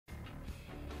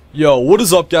Yo, what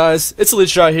is up, guys? It's Elite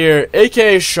Shot here,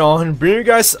 aka Sean, bringing you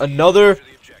guys another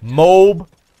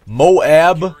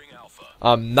MOAB.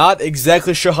 I'm not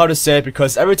exactly sure how to say it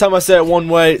because every time I say it one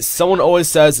way, someone always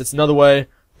says it's another way,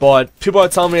 but people are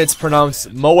telling me it's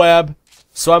pronounced MOAB,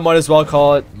 so I might as well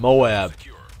call it MOAB.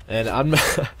 And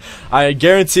I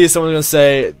guarantee someone's gonna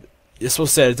say you're supposed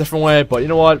to say it a different way, but you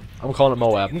know what? I'm calling it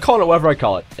MOAB. I'm calling it whatever I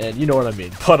call it, and you know what I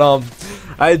mean. But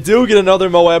I do get another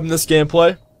MOAB in this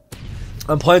gameplay.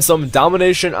 I'm playing some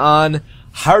Domination on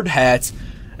Hardhat,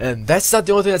 and that's not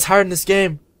the only thing that's hard in this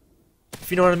game, if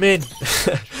you know what I mean.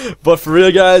 But for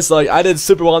real, guys, like, I did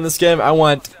super well in this game. I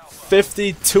went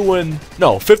 51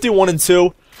 and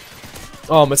 2.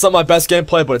 It's not my best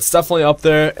gameplay, but it's definitely up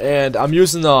there. And I'm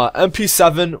using the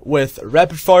MP7 with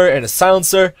rapid fire and a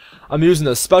silencer. I'm using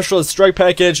the specialist strike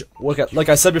package, like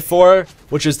I said before,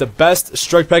 which is the best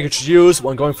strike package to use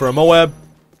when going for a MOAB.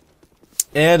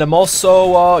 And I'm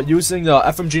also using the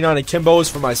FMG9 and Kimbos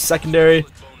for my secondary,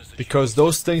 because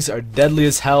those things are deadly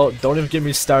as hell. Don't even get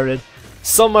me started.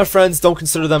 Some of my friends don't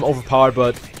consider them overpowered,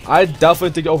 but I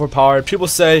definitely think they're overpowered. People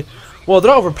say, well, they're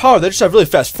not overpowered, they just have really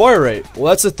fast fire rate. Well,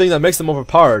 that's the thing that makes them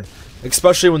overpowered,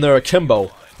 especially when they're a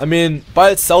Kimbo. I mean,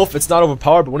 by itself, it's not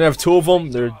overpowered, but when you have two of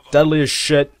them, they're deadly as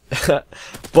shit.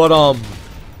 But,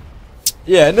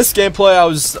 yeah, in this gameplay, I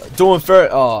was doing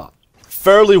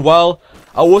fairly well.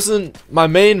 My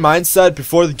main mindset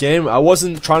before the game, I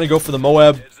wasn't trying to go for the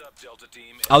MOAB.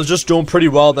 I was just doing pretty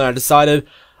well. Then I decided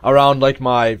around like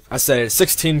my,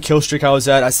 16 kill streak I was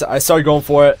at, I started going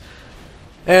for it.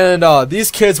 And these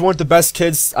kids weren't the best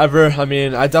kids ever. I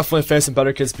mean, I definitely faced some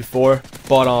better kids before,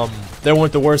 but they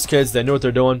weren't the worst kids. They knew what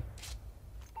they're doing.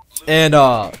 And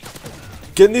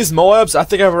getting these MOABs, I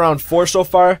think I have around 4 so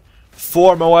far.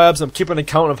 4 MOABs. I'm keeping a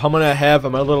count of how many I have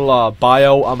on my little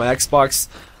bio on my Xbox.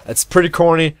 It's pretty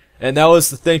corny, and that was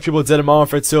the thing people did in Modern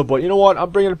Warfare 2, but you know what, I'm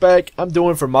bringing it back. I'm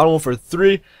doing it for Modern Warfare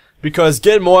 3, because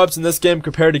getting MOABs in this game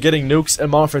compared to getting nukes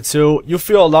in Modern Warfare 2, you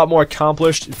feel a lot more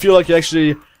accomplished. You feel like you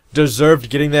actually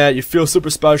deserved getting that. You feel super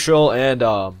special and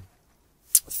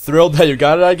thrilled that you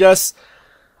got it, I guess.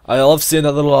 I love seeing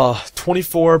that little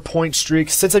 24-point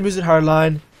streak. Since I'm using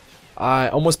Hardline, I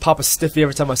almost pop a stiffy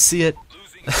every time I see it.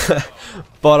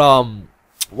 But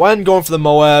when going for the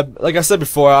MOAB, like I said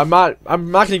before, I'm not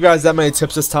gonna give you guys that many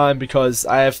tips this time because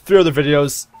I have 3 other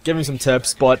videos giving some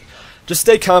tips. But just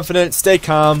stay confident, stay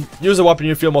calm, use a weapon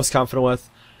you feel most confident with,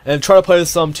 and try to play with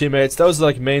some teammates. Those are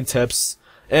like main tips.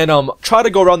 And try to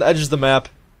go around the edges of the map.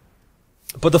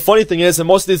 But the funny thing is, in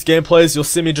most of these gameplays, you'll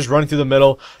see me just running through the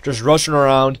middle, just rushing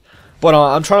around. But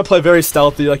I'm trying to play very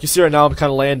stealthy. Like you see right now, I'm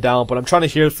kind of laying down, but I'm trying to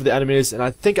heal for the enemies. And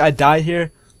I think I die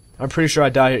here. I'm pretty sure I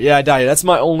die here. Yeah, I die here. That's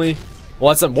my only. Well,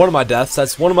 that's not one of my deaths.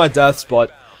 That's one of my deaths,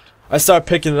 but I start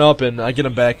picking it up and I get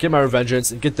them back, get my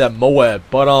revengeance, and get that MOAB.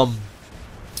 But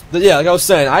yeah, like I was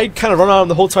saying, I kind of run around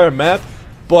the whole entire map,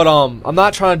 but I'm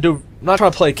not trying to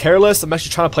play careless. I'm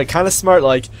actually trying to play kind of smart.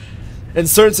 Like in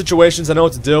certain situations, I know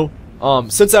what to do.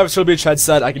 Since I have a Turtle Beach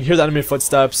headset, I can hear the enemy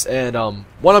footsteps, and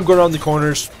when I'm going around the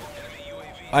corners,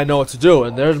 I know what to do.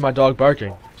 And there's my dog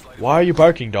barking. Why are you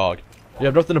barking, dog? You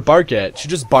have nothing to bark at. She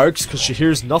just barks because she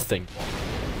hears nothing.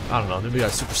 I don't know, maybe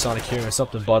got supersonic hearing or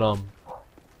something, but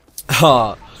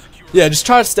yeah, just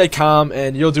try to stay calm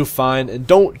and you'll do fine. And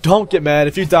don't get mad.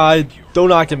 If you die, do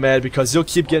not get mad, because you'll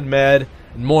keep getting mad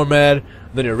and more mad,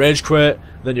 then you'll rage quit,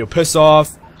 then you'll piss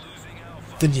off.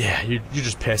 Then yeah, you're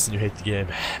just pissed and you hate the game.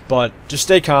 But just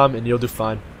stay calm and you'll do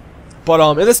fine. But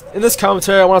in this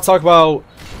commentary, I want to talk about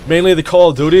mainly the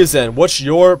Call of Duties and what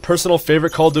your personal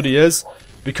favorite Call of Duty is,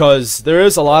 because there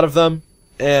is a lot of them.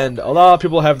 And a lot of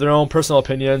people have their own personal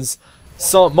opinions.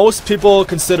 So most people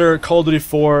consider Call of Duty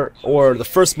 4 or the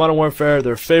first Modern Warfare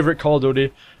their favorite Call of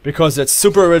Duty because it's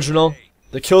super original.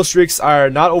 The kill streaks are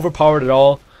not overpowered at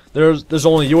all. There's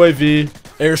only UAV,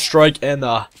 airstrike, and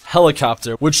the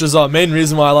helicopter, which is the main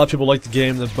reason why a lot of people like the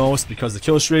game the most, because the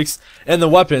kill streaks and the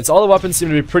weapons. All the weapons seem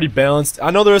to be pretty balanced.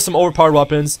 I know there are some overpowered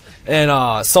weapons,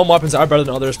 and some weapons are better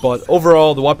than others, but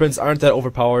overall the weapons aren't that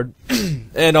overpowered.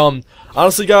 And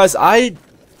honestly, guys,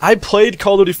 I played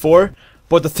Call of Duty 4,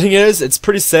 but the thing is, it's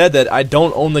pretty sad that I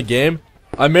don't own the game.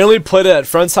 I mainly played it at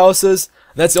friends' houses,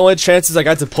 and that's the only chances I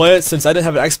got to play it since I didn't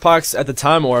have an Xbox at the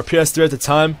time or a PS3 at the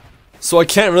time. So I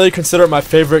can't really consider it my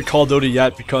favorite Call of Duty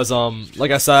yet because,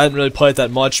 like I said, I didn't really play it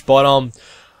that much. But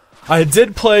I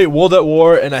did play World at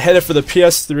War, and I had it for the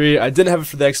PS3. I didn't have it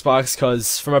for the Xbox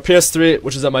because for my PS3,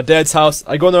 which is at my dad's house,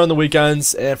 I go in there on the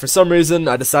weekends, and for some reason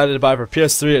I decided to buy it for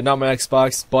PS3 and not my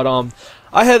Xbox. But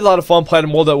I had a lot of fun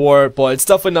playing World at War, but it's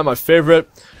definitely not my favorite.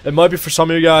 It might be for some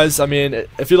of you guys. I mean,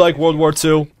 if you like World War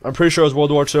II, I'm pretty sure it was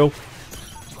World War II.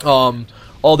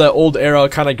 all that old era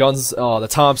kind of guns, the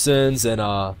Thompsons and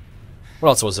what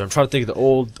else was there? I'm trying to think of the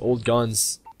old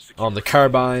guns, the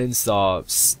carbines,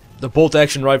 the bolt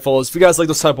action rifles. If you guys like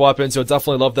those type of weapons, you'll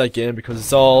definitely love that game because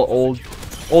it's all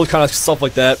old kind of stuff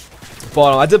like that.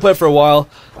 But I did play it for a while.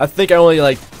 I think I only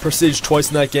like prestige twice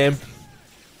in that game,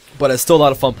 but it's still a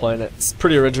lot of fun playing it. It's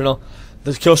pretty original.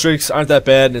 The kill streaks aren't that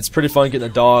bad, and it's pretty fun getting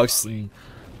the dogs and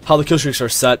how the kill streaks are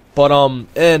set. But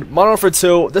and Modern Warfare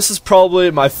 2, this is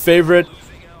probably my favorite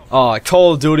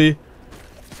Call of Duty.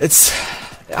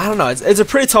 I don't know, it's a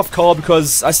pretty tough call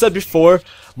because I said before,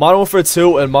 Modern Warfare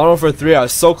 2 and Modern Warfare 3 are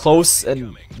so close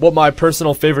and what my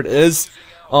personal favorite is.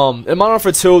 In Modern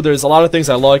Warfare 2, there's a lot of things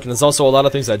I like, and there's also a lot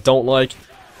of things I don't like.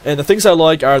 And the things I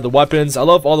like are the weapons. I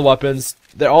love all the weapons.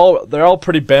 They're all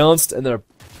pretty balanced, and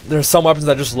there's some weapons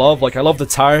I just love. Like I love the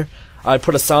tire. I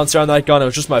put a silencer on that gun. It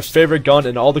was just my favorite gun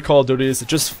in all the Call of Duties. It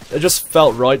just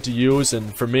felt right to use,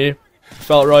 and for me, it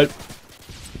felt right.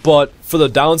 But for the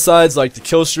downsides, like the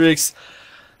kill streaks,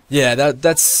 yeah,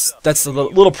 that's a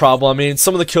little problem. I mean,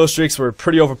 some of the kill streaks were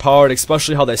pretty overpowered,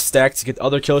 especially how they stacked to get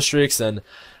other kill streaks, and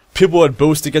people would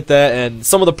boost to get that. And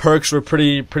some of the perks were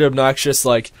pretty obnoxious,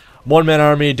 like one-man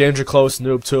army, danger close,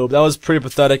 noob tube. That was pretty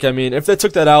pathetic. I mean, if they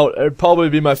took that out, it'd probably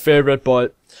be my favorite.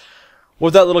 But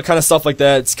with that little kind of stuff like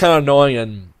that, it's kind of annoying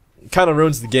and kind of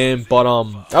ruins the game. But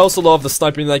I also love the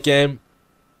sniping in that game.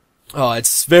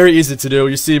 It's very easy to do.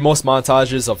 You see most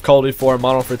montages of Call of Duty 4 and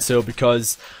Modern Warfare 2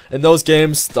 because in those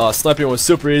games, the sniping was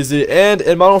super easy. And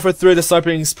in Modern Warfare 3, the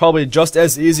sniping is probably just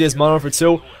as easy as Modern Warfare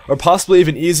 2, or possibly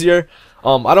even easier.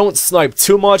 I don't snipe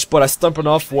too much, but I snipe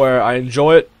enough where I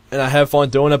enjoy it and I have fun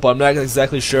doing it. But I'm not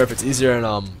exactly sure if it's easier in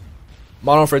Modern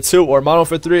Warfare 2 or Modern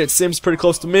Warfare 3. It seems pretty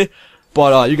close to me,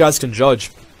 but you guys can judge.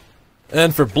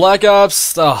 And for Black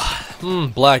Ops,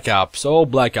 Black Ops,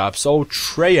 oh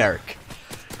Treyarch.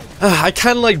 I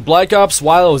kind of liked Black Ops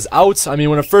while it was out. I mean,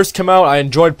 when it first came out, I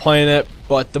enjoyed playing it,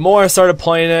 but the more I started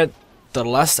playing it, the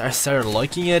less I started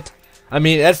liking it. I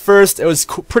mean, at first, it was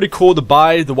pretty cool to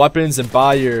buy the weapons and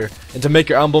to make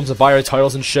your emblems and buy your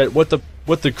titles and shit with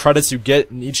the credits you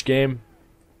get in each game.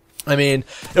 I mean,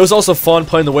 it was also fun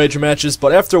playing the wager matches,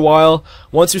 but after a while,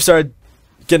 once you started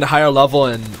getting a higher level,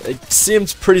 and it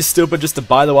seemed pretty stupid just to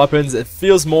buy the weapons, it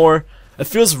feels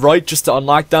right just to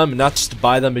unlock them and not just to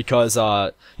buy them because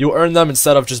you earn them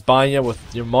instead of just buying it with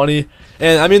your money.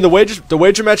 And I mean, the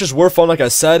wager matches were fun, like I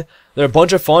said. They're a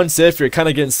bunch of fun. Say if you're kind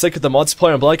of getting sick of the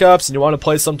multiplayer in Black Ops and you want to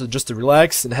play something just to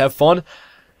relax and have fun,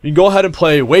 you can go ahead and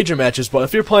play wager matches. But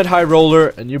if you're playing high roller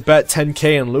and you bet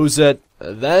 10K and lose it,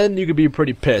 then you could be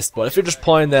pretty pissed. But if you're just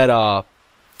playing that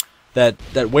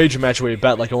wager match where you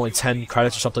bet like only 10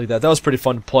 credits or something like that, that was pretty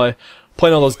fun to play.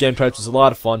 Playing all those game types was a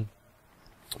lot of fun.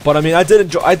 But I mean, I did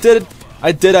enjoy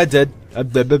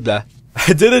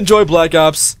Black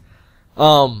Ops.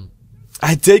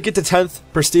 I did get to 10th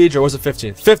prestige, or was it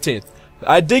 15th? 15th.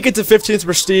 I did get to 15th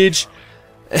prestige.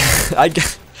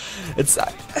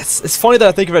 It's funny that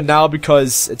I think of it now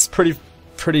because it's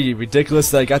pretty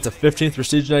ridiculous that I got to 15th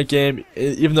prestige in that game,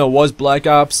 even though it was Black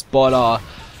Ops. But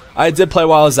I did play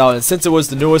while I was out, and since it was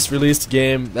the newest released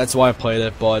game, that's why I played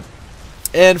it.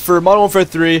 And for Modern Warfare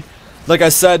 3, like I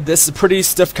said, this is a pretty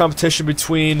stiff competition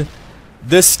between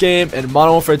this game and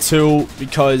Modern Warfare 2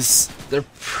 because they're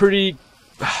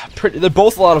they're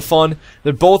both a lot of fun.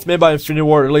 They're both made by Infinity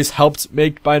Ward, or at least helped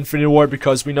make by Infinity Ward,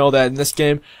 because we know that in this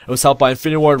game it was helped by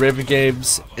Infinity Ward, Raven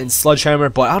Games, and Sledgehammer.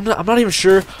 But I'm not even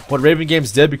sure what Raven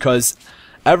Games did, because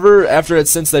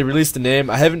since they released the name,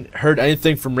 I haven't heard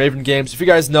anything from Raven Games. If you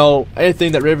guys know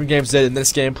anything that Raven Games did in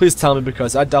this game, please tell me,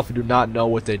 because I definitely do not know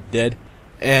what they did.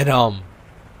 And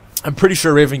I'm pretty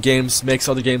sure Raven Games makes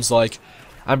other games like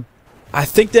I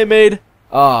think they made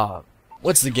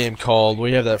what's the game called?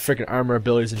 We have that freaking armor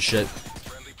abilities and shit.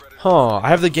 Huh, I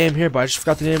have the game here, but I just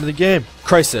forgot the name of the game.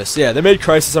 Crysis. Yeah, they made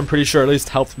Crysis, I'm pretty sure, at least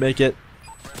helped make it.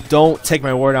 Don't take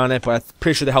my word on it, but I'm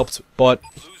pretty sure they helped. But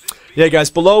yeah,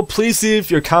 guys, below, please leave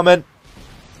your comment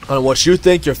on what you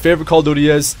think your favorite Call of Duty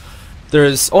is.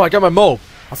 Oh, I got my MOAB.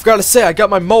 I forgot to say, I got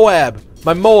my MOAB,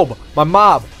 my MOAB, my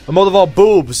MOB, my mother of all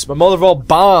boobs, my mother of all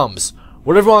bombs,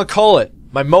 whatever you want to call it.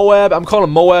 My MOAB, I'm calling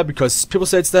it MOAB because people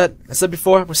say it's that. I said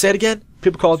before, I'm going to say it again.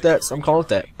 People call it that, so I'm calling it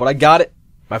that. But I got it.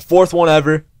 My 4th one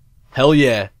ever. Hell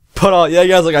yeah. But yeah,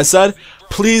 guys, like I said,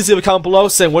 please leave a comment below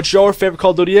saying what your favorite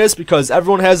Call of Duty is, because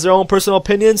everyone has their own personal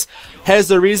opinions, has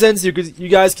their reasons. You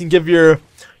guys can give your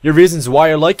reasons why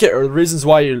you like it, or the reasons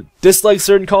why you dislike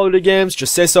certain Call of Duty games.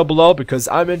 Just say so below, because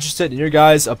I'm interested in your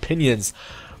guys' opinions.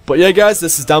 But yeah, guys,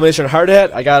 this is Domination and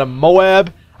Hardhat. I got a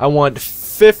MOAB. I want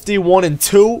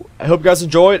 51-2. I hope you guys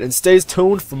enjoy it, and stay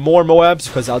tuned for more MOABs,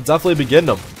 because I'll definitely be getting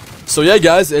them. So yeah,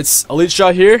 guys, it's Elite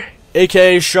Shot here,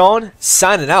 aka Sean,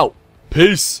 signing out.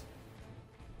 Peace.